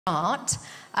KidsHeart.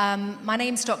 My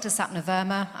name's Dr. Sapna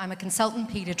Verma. I'm a consultant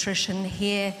pediatrician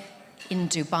here in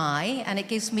Dubai, and it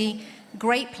gives me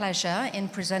great pleasure in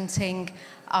presenting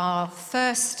our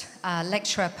first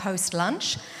lecturer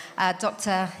post-lunch,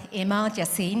 Dr. Imad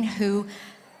Yassin, who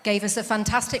gave us a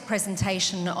fantastic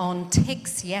presentation on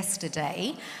tics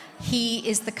yesterday. He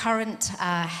is the current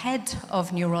head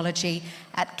of neurology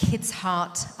at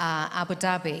KidsHeart Abu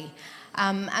Dhabi.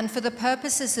 And for the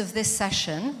purposes of this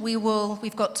session,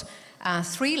 we've got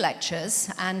 3 lectures,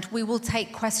 and we will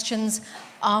take questions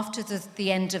after the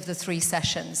end of the 3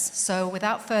 sessions. So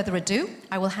without further ado,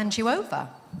 I will hand you over.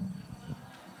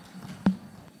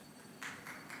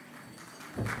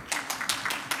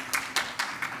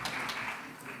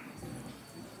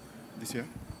 This here.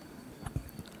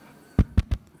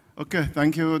 Okay,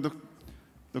 thank you,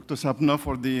 Dr. Sapna,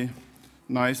 for the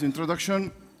nice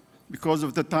introduction. Because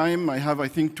of the time, I have, I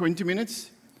think, 20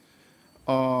 minutes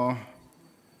and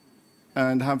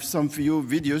have some few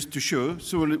videos to show,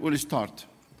 so we'll start.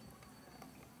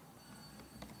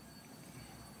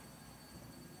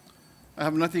 I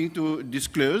have nothing to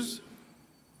disclose.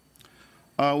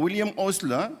 William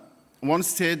Osler once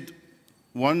said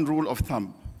one rule of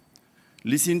thumb: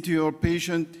 listen to your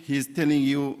patient, he's telling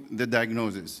you the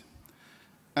diagnosis.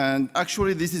 And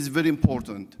actually, this is very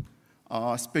important.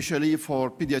 Especially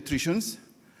for pediatricians,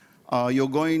 you're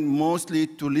going mostly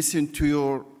to listen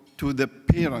to the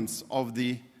parents of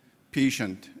the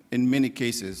patient in many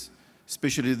cases,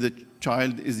 especially the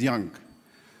child is young.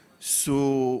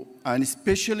 So, and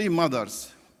especially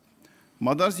mothers.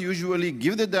 Mothers usually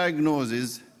give the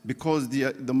diagnosis because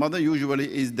the mother usually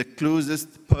is the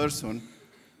closest person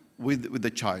with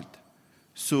the child.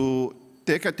 So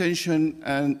take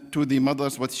attention to the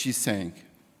mothers, what she's saying.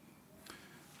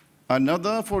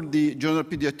 Another for the general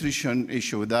pediatrician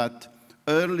issue, that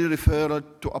early referral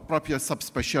to appropriate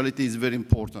subspecialty is very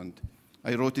important.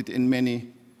 I wrote it in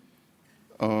many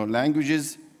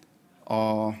languages.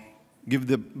 Give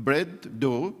the bread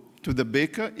dough to the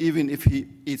baker, even if he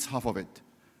eats half of it.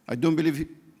 I don't believe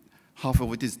half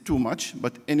of it is too much,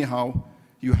 but anyhow,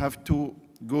 you have to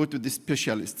go to the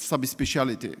specialist,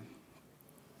 subspecialty.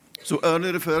 So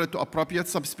early referral to appropriate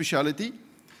subspecialty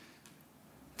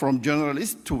from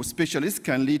generalist to specialist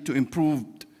can lead to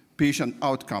improved patient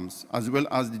outcomes, as well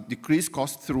as the decreased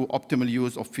cost through optimal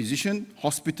use of physician,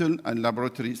 hospital, and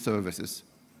laboratory services.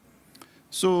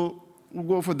 So we'll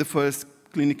go for the first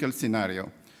clinical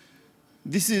scenario.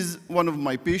 This is one of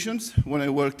my patients when I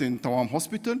worked in Tawam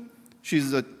Hospital.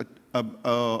 She's a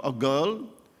girl,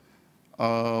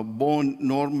 born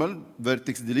normal,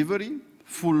 vertex delivery,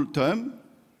 full term.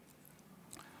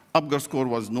 Apgar score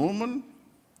was normal.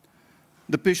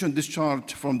 The patient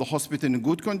discharged from the hospital in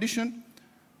good condition,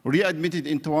 readmitted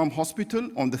in Tawam Hospital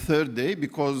on the 3rd day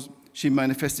because she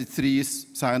manifested 3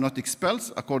 cyanotic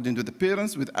spells, according to the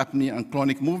parents, with apnea and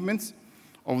clonic movements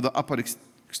of the upper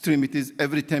extremities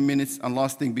every 10 minutes and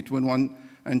lasting between 1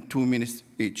 and 2 minutes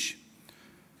each.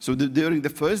 So during the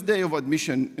first day of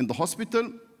admission in the hospital,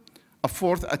 a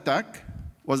 4th attack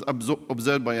was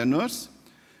observed by a nurse.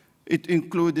 It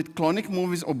included clonic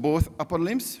movements of both upper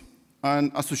limbs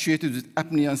and associated with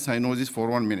apnea and cyanosis for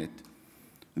 1 minute.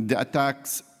 The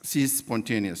attacks ceased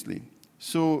spontaneously.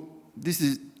 So this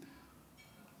is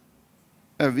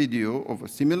a video of a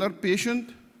similar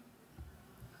patient.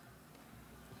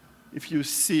 If you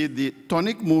see the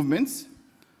tonic movements,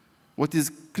 what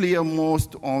is clear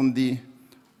most on the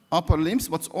upper limbs,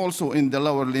 but also in the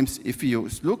lower limbs if you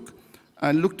look,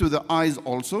 and look to the eyes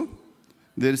also.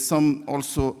 There is some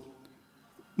also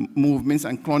movements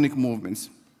and clonic movements.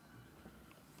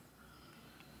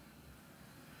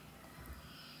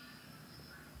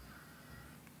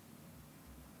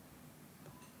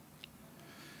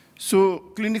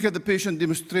 So clinically, the patient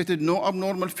demonstrated no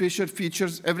abnormal facial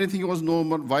features. Everything was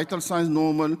normal, vital signs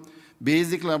normal,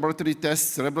 basic laboratory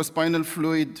tests, cerebrospinal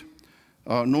fluid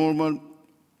normal,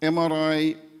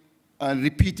 MRI, and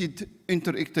repeated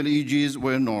interictal EEGs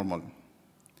were normal.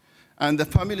 And the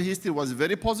family history was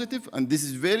very positive, and this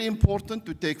is very important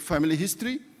to take family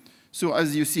history. So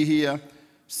as you see here,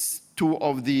 2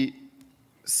 of the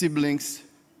siblings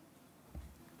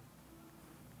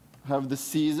have the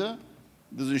seizure.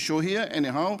 Doesn't show here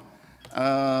anyhow,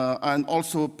 and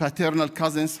also paternal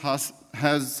cousins has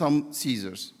some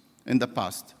seizures in the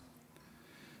past.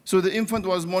 So the infant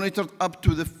was monitored up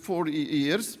to the 4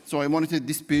 years. So I monitored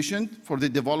this patient for the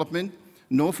development,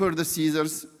 no further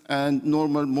seizures, and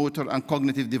normal motor and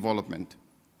cognitive development.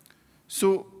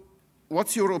 So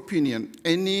what's your opinion?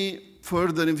 Any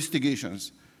further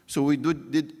investigations? So we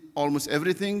did almost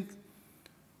everything: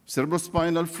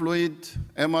 cerebrospinal fluid,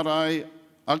 MRI,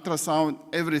 ultrasound,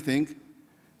 everything.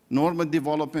 normal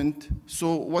development.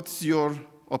 So what's your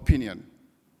opinion?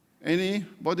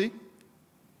 Anybody?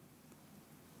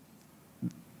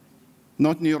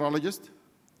 Not neurologist?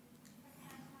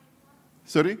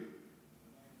 Sorry?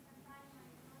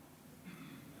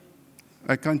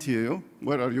 I can't hear you.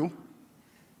 Where are you?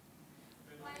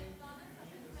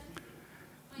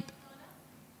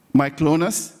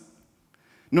 Myoclonus?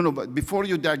 No, but before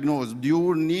you diagnose, do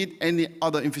you need any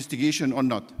other investigation or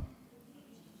not?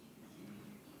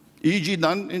 EEG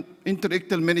done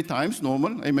interictal many times,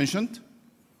 normal, I mentioned.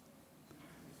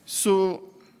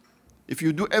 So if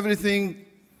you do everything,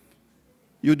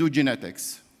 you do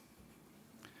genetics.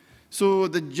 So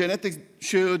the genetics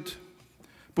showed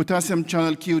potassium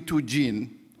channel Q2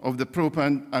 gene of the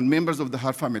propan and members of the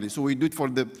heart family. So we do it for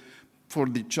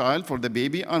the child, for the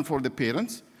baby, and for the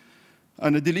parents.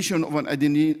 And a deletion of an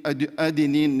adenine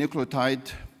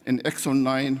nucleotide in exon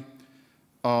 9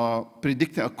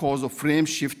 predicting a cause of frame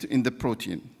shift in the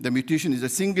protein. The mutation is a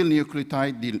single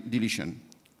nucleotide deletion.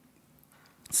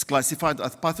 It's classified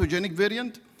as pathogenic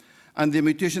variant, and the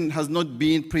mutation has not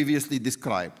been previously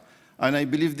described. And I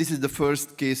believe this is the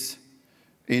first case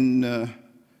in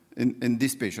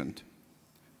this patient.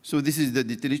 So this is the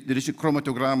deletion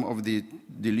chromatogram of the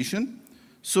deletion.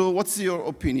 So what's your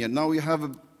opinion? Now you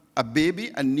have a baby,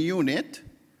 a neonate,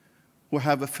 who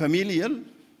have a family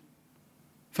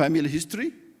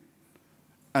history,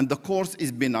 and the course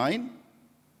is benign.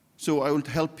 So I will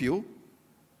help you.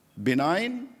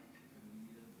 Benign,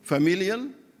 familial,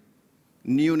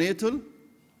 neonatal,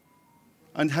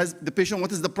 and has the patient,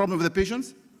 what is the problem with the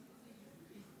patients?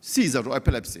 Seizure or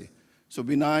epilepsy. So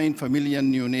benign, familial,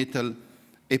 neonatal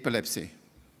epilepsy.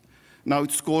 Now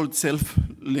it's called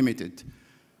self-limited.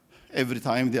 Every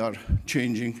time they are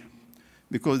changing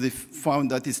because they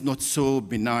found that it's not so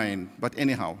benign, but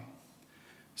anyhow.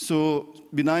 So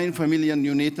benign familial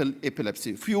neonatal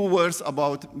epilepsy. Few words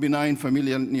about benign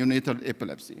familial neonatal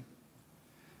epilepsy.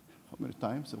 How many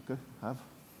times? Okay, have.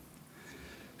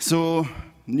 So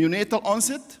neonatal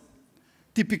onset,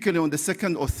 typically on the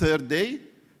second or third day,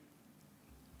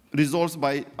 resolves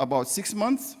by about 6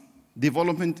 months.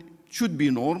 Development should be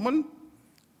normal.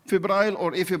 Febrile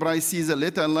or afebrile seizure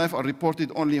later in life are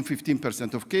reported only in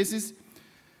 15% of cases.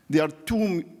 There are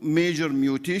two major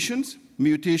mutations.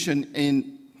 Mutation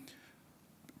in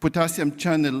potassium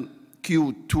channel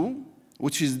Q2,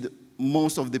 which is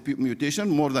most of the mutation,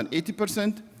 more than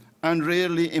 80%, and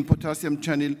rarely in potassium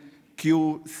channel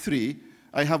Q3.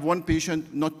 I have one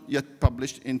patient not yet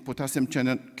published in potassium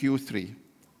channel Q3.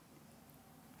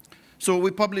 So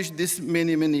we published this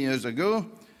many, many years ago.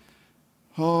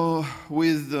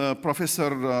 With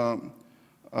Professor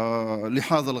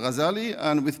Lihad Al-Ghazali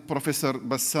and with Professor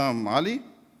Bassam Ali.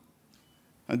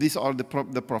 And these are the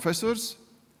professors.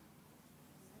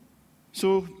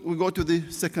 So we go to the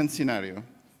second scenario.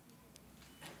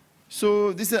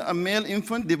 So this is a male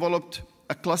infant developed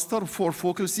a cluster of 4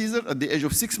 focal seizures at the age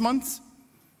of 6 months.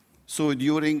 So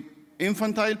during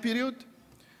infantile period,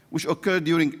 which occurred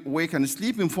during wake and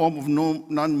sleep in form of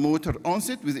non-motor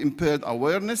onset with impaired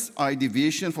awareness, eye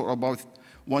deviation for about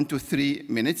 1 to 3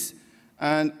 minutes,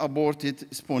 and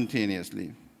aborted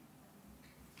spontaneously.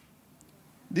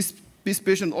 This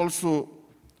patient also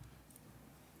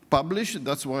published,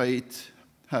 that's why it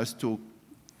has to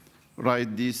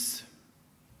write this.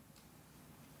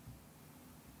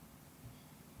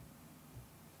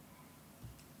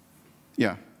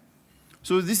 Yeah.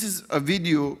 So this is a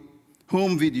video,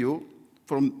 home video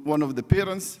from one of the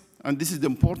parents, and this is the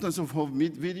importance of home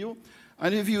video.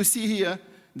 And if you see here,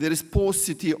 there is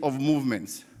paucity of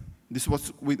movements. This is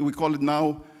what we call it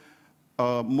now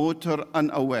motor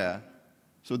unaware.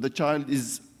 So the child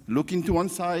is looking to one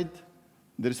side,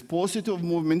 there is paucity of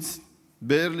movements,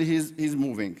 barely he's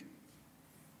moving.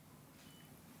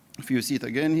 If you see it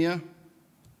again here,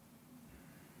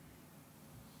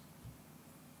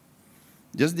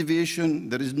 just deviation,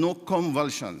 there is no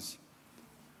convulsions.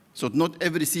 So not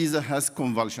every seizure has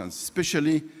convulsions,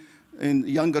 especially in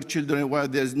younger children where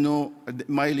there's no,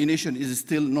 myelination is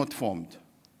still not formed.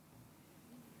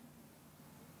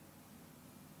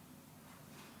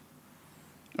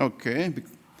 Okay,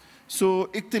 so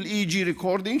ictal EEG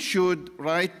recording showed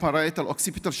right parietal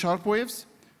occipital sharp waves,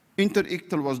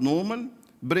 interictal was normal,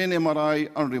 brain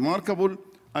MRI unremarkable,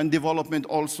 and development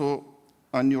also,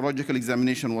 and neurological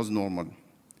examination was normal.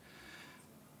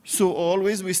 So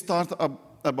always we start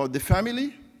about the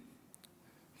family.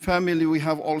 Family, we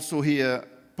have also here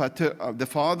the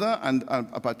father and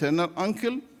a paternal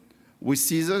uncle with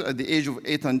seizures at the age of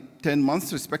 8 and 10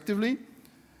 months respectively,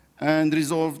 and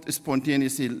resolved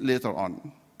spontaneously later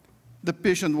on. The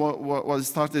patient was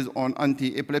started on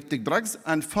anti-epileptic drugs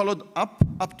and followed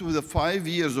up to the 5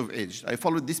 years of age. I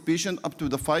followed this patient up to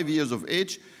the 5 years of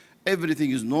age. Everything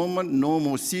is normal, no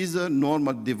more seizure,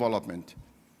 normal development.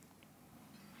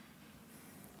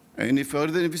 Any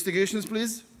further investigations,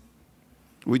 please?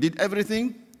 We did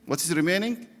everything. What is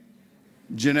remaining?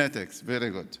 Genetics, very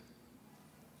good.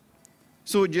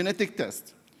 So genetic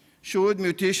test showed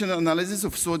mutation analysis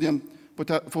of sodium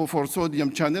for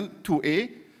sodium channel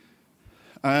 2A.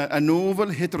 A novel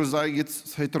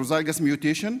heterozygous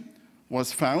mutation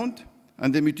was found,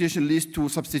 and the mutation leads to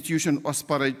substitution of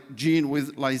asparagine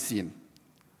with lysine.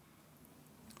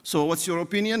 So what's your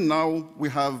opinion? Now we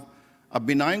have a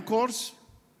benign course,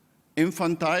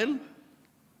 infantile,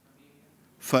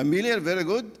 familial, very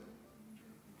good.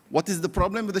 What is the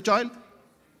problem with the child?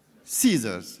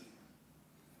 Seizures.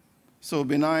 So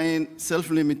benign,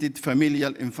 self-limited,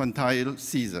 familial, infantile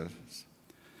seizures.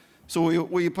 So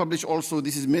we published also,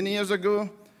 this is many years ago,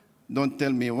 don't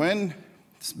tell me when,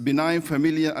 it's benign,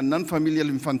 familial, and non-familial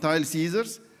infantile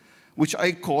seizures, which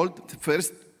I called, the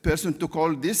first person to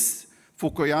call this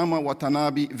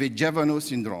Fukuyama-Watanabe-Vigevano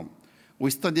syndrome.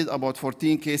 We studied about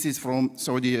 14 cases from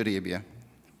Saudi Arabia.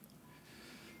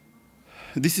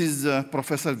 This is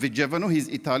Professor Vigevano, he's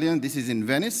Italian, this is in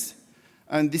Venice.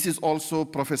 And this is also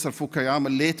Professor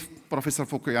Fukuyama, late Professor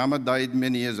Fukuyama, died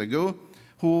many years ago,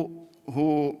 who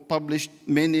published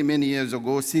many, many years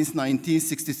ago, since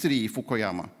 1963,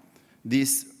 Fukuyama,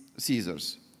 these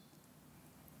seizures.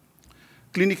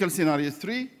 Clinical scenario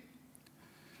 3.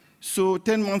 So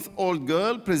 10-month-old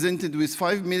girl presented with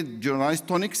 5-minute generalized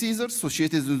tonic seizures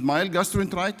associated with mild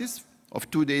gastroenteritis of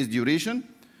 2 days duration.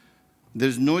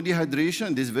 There's no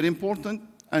dehydration, this is very important,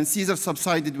 and seizure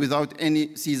subsided without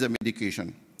any seizure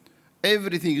medication.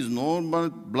 Everything is normal,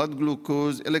 blood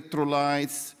glucose,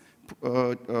 electrolytes,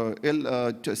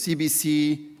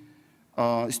 CBC,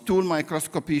 stool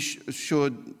microscopy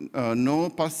showed no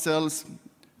pus cells,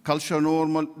 culture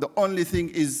normal. The only thing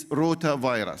is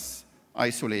rotavirus,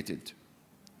 isolated.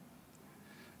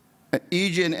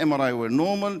 EEG and MRI were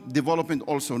normal, development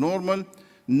also normal,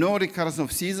 no recurrence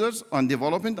of seizures on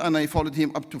development, and I followed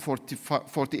him up to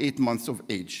 48 months of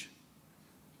age.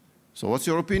 So what's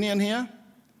your opinion here?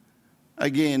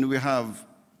 Again, we have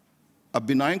a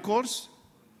benign course,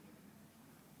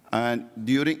 and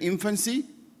during infancy,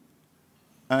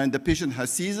 and the patient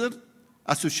has seizure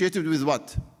associated with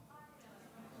what?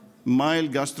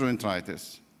 Mild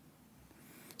gastroenteritis.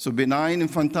 So benign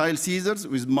infantile seizures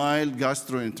with mild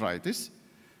gastroenteritis.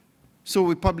 So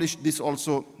we published this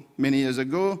also many years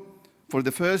ago. For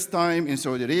the first time in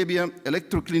Saudi Arabia,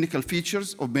 electroclinical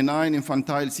features of benign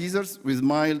infantile seizures with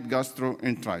mild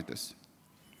gastroenteritis.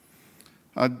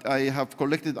 I have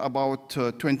collected about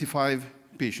 25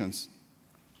 patients.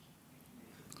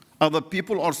 Other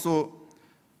people also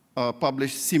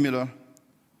published similar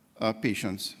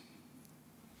patients.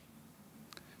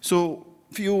 So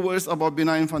few words about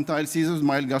benign infantile seizures,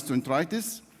 mild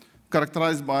gastroenteritis,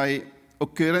 characterized by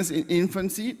occurrence in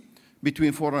infancy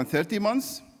between 4 and 30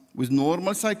 months with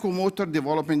normal psychomotor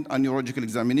development and neurological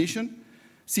examination.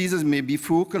 Seizures may be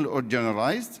focal or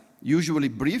generalized, usually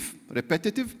brief,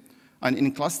 repetitive, and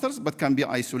in clusters, but can be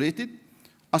isolated,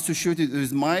 associated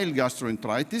with mild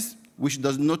gastroenteritis, which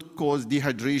does not cause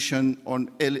dehydration or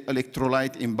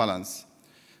electrolyte imbalance.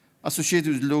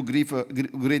 Associated with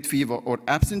low-grade fever or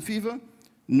absent fever,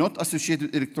 not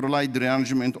associated with electrolyte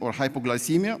derangement or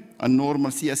hypoglycemia, and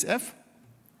normal CSF,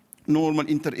 normal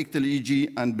interictal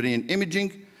EEG and brain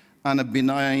imaging, and a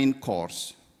benign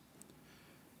course.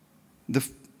 The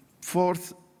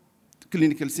fourth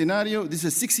clinical scenario, this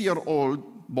is a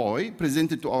 6-year-old boy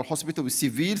presented to our hospital with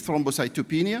severe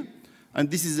thrombocytopenia, and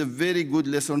this is a very good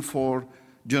lesson for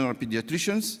general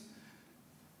pediatricians.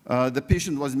 The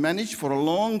patient was managed for a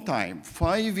long time.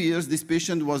 5 years, this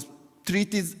patient was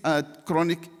treated at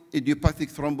chronic idiopathic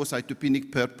thrombocytopenic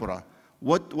purpura.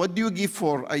 What do you give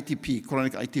for ITP,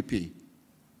 chronic ITP?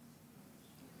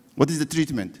 What is the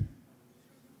treatment?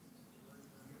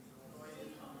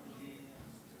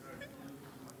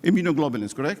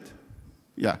 Immunoglobulins, correct?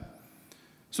 Yeah.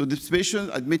 So this patient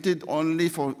admitted only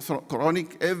for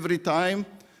chronic every time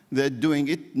they're doing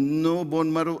it, no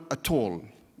bone marrow at all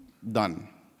done.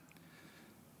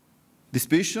 This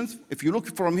patient, if you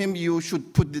look from him, you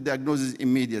should put the diagnosis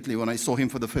immediately when I saw him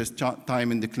for the first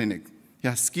time in the clinic. He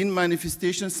has skin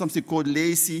manifestations, something called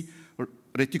lacy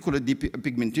reticular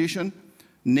depigmentation,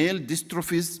 nail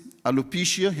dystrophies,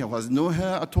 alopecia, he has no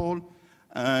hair at all,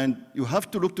 and you have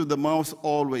to look to the mouth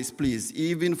always, please,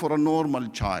 even for a normal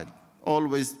child.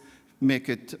 Always make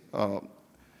it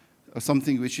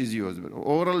something which is usable.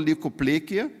 Oral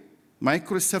leukoplakia,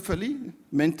 microcephaly,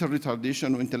 mental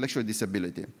retardation, or intellectual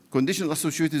disability. Conditions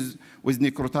associated with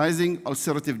necrotizing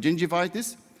ulcerative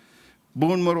gingivitis.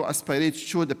 Bone marrow aspirate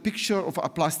showed a picture of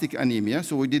aplastic anemia,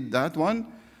 so we did that one.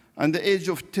 And the age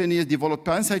of 10 years developed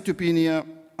pancytopenia.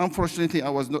 Unfortunately, I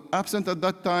was not absent at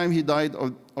that time. He died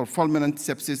of fulminant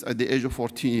sepsis at the age of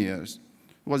 14 years.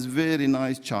 Was a very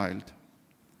nice child.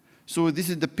 So this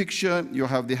is the picture.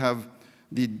 They have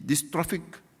the dystrophic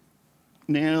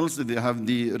nails, they have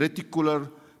the reticular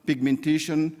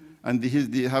pigmentation, and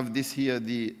they have this here,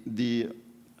 the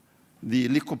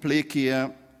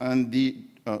leukoplakia and the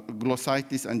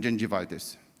glossitis and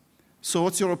gingivitis. So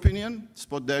what's your opinion?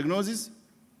 Spot diagnosis?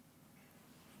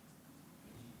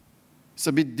 It's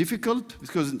a bit difficult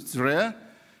because it's rare.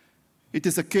 It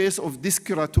is a case of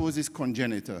dyskeratosis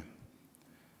congenita.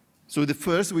 So the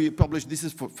first we published, this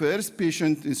is for first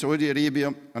patient in Saudi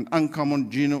Arabia, an uncommon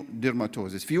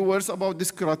genodermatosis. Few words about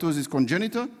dyskeratosis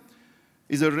congenita.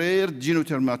 It's a rare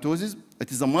genodermatosis.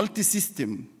 It is a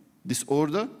multi-system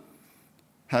disorder,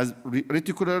 has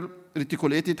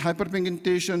reticulated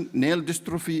hyperpigmentation, nail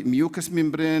dystrophy, mucous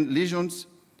membrane lesions,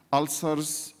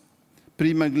 ulcers,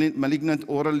 pre-malignant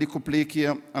oral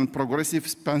leukoplakia, and progressive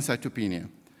pancytopenia.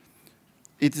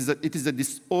 It is a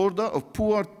disorder of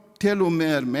poor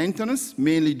telomere maintenance,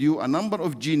 mainly due to a number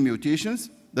of gene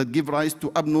mutations that give rise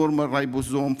to abnormal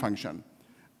ribosome function,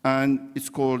 and it's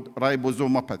called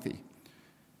ribosomopathy.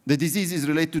 The disease is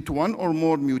related to one or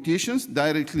more mutations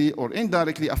directly or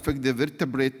indirectly affect the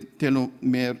vertebrate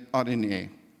telomere RNA.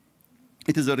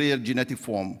 It is a rare genetic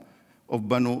form of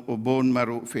bone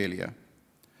marrow failure.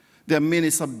 There are many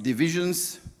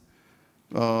subdivisions.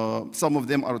 Some of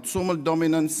them are autosomal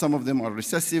dominant, some of them are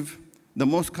recessive. The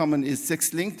most common is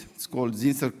sex-linked. It's called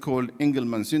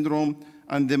Zinsser-Kohl-Engelmann syndrome,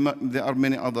 and there are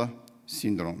many other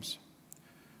syndromes.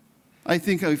 I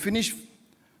think I finished.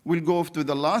 We'll go to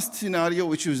the last scenario,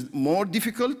 which is more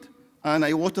difficult, and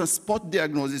I want a spot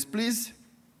diagnosis, please.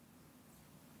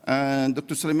 And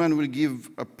Dr. Suleiman will give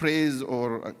a praise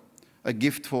or a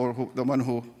gift for the one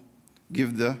who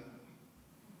give the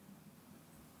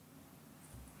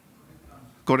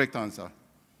correct answer.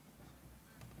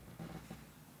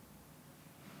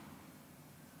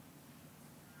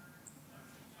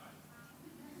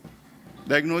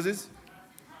 Diagnosis?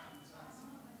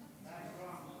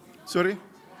 Sorry?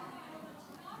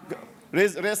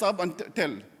 Raise up and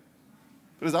tell.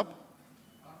 Raise up.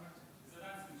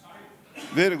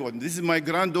 Very good. This is my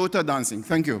granddaughter dancing.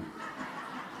 Thank you.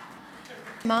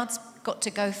 Imad's got to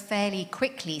go fairly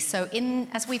quickly, so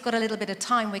as we've got a little bit of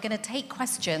time, we're going to take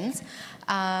questions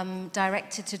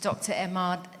directed to Dr.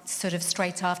 Imad sort of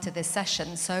straight after this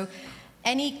session. So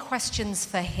any questions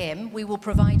for him, we will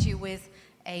provide you with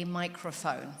a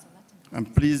microphone.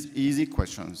 And please, easy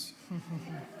questions,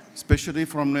 especially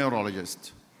from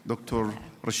neurologists. Dr.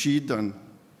 Rashid, and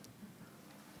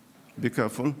be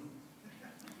careful.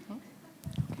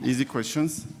 Easy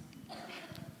questions,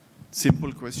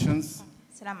 simple questions,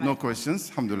 no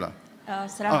questions, alhamdulillah.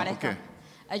 Assalamu alaikum. Okay.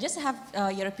 I just have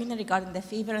your opinion regarding the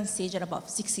fever and seizure above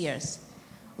 6 years.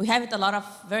 We have it a lot of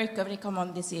very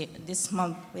common this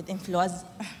month with influenza.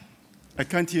 I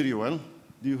can't hear you well.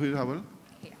 Do you hear well?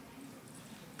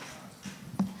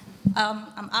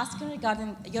 I'm asking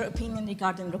regarding your opinion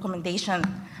regarding recommendation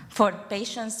for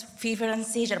patients fever and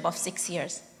seizure above 6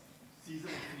 years. Seizure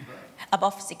and fever?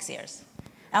 Above 6 years.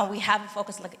 And we have a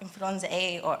focus like influenza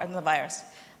A or adenovirus,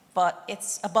 but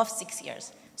it's above 6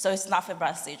 years, so it's not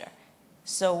febrile seizure.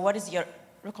 So what is your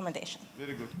recommendation?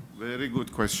 Very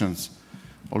good questions.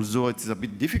 Although it is a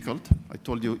bit difficult, I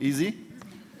told you easy.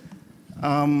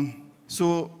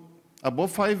 So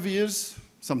above 5 years,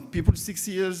 some people 6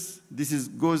 years, this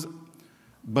goes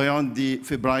beyond the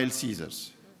febrile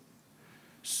seizures.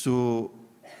 So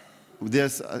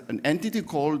there's an entity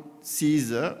called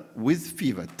seizure with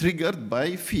fever, triggered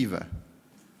by fever.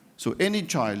 So any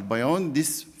child beyond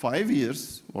this 5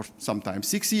 years, or sometimes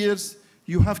 6 years,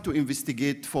 you have to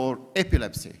investigate for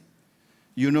epilepsy.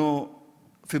 You know,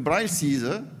 febrile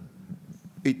seizure,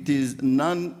 it is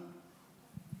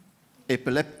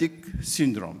non-epileptic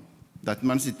syndrome. That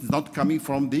means it's not coming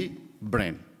from the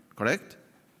brain, correct?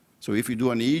 So if you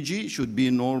do an EEG, it should be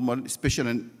normal, especially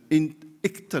an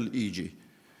ictal EEG.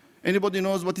 Anybody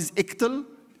knows what is ictal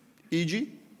EEG?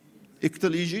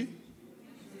 Ictal EEG?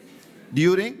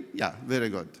 During? Yeah, very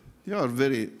good. You are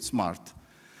very smart.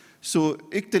 So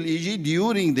ictal EEG,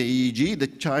 during the EEG, the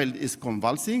child is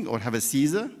convulsing or have a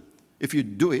seizure. If you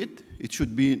do it, it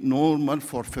should be normal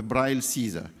for febrile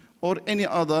seizure or any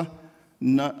other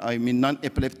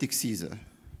non-epileptic seizure.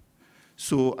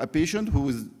 So a patient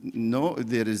who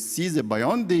there is seizure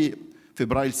beyond the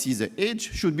febrile seizure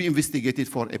age should be investigated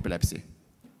for epilepsy.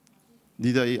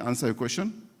 Did I answer your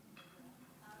question?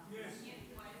 Yes.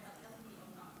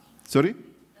 Sorry?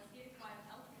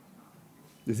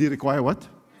 Does he require what?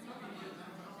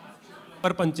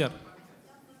 Lumbar puncture.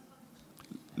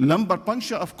 Lumbar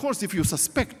puncture, of course, if you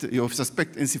suspect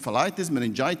encephalitis,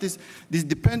 meningitis, this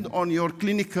depends on your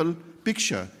clinical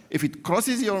picture. If it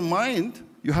crosses your mind,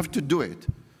 you have to do it.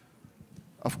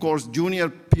 Of course, junior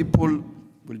people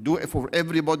will do it for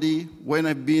everybody. When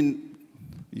I've been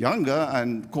younger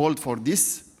and called for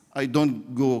this, I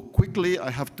don't go quickly. I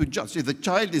have to judge. If the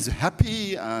child is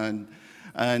happy and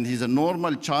he's a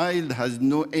normal child, has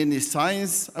no any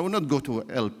signs, I will not go to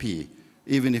LP,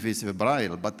 even if it's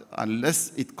febrile. But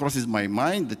unless it crosses my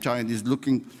mind, the child is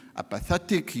looking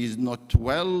apathetic, he's not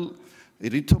well,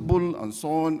 irritable, and so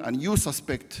on, and you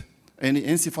suspect any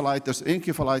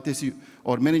encephalitis,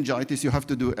 or meningitis, you have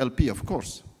to do LP, of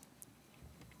course.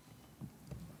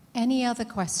 Any other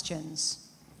questions?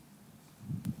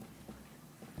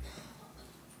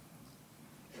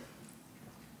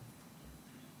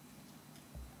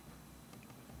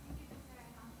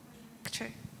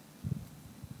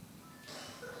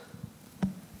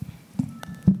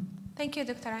 Thank you,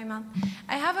 Dr. Imad.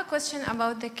 I have a question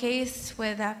about the case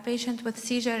with a patient with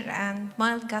seizure and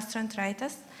mild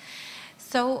gastroenteritis.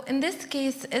 So in this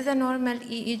case, is a normal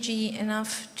EEG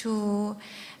enough to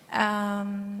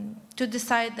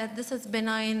decide that this is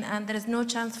benign and there is no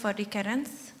chance for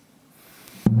recurrence?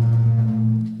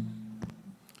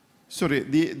 Sorry,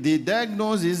 the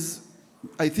diagnosis,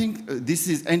 I think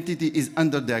this entity is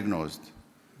underdiagnosed.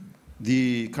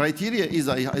 The criteria is,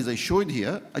 as I showed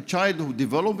here, a child who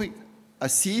developing a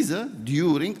seizure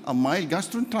during a mild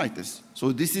gastroenteritis.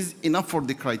 So this is enough for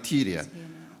the criteria.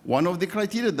 One of the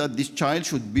criteria that this child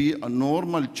should be a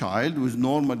normal child with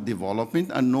normal development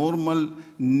and normal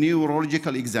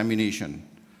neurological examination.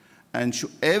 And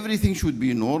everything should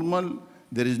be normal.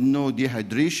 There is no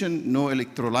dehydration, no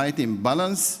electrolyte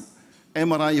imbalance.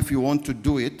 MRI, if you want to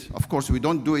do it, of course, we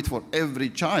don't do it for every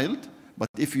child, but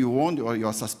if you want or you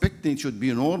are suspecting, it should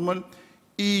be normal.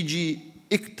 EEG,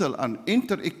 ictal and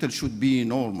interictal should be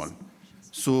normal.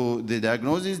 So the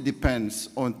diagnosis depends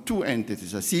on two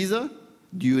entities, a seizure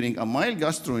during a mild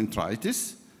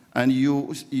gastroenteritis, and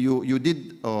you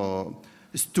did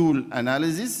stool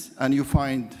analysis, and you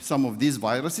find some of these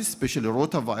viruses, especially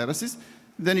rotaviruses,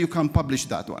 then you can publish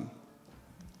that one.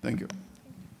 Thank you.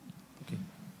 Okay.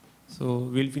 So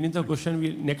we'll finish the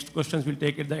question. Next questions we'll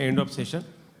take at the end of session.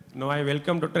 Now I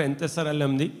welcome Dr. Entesar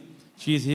Al-Hamdi. She is here.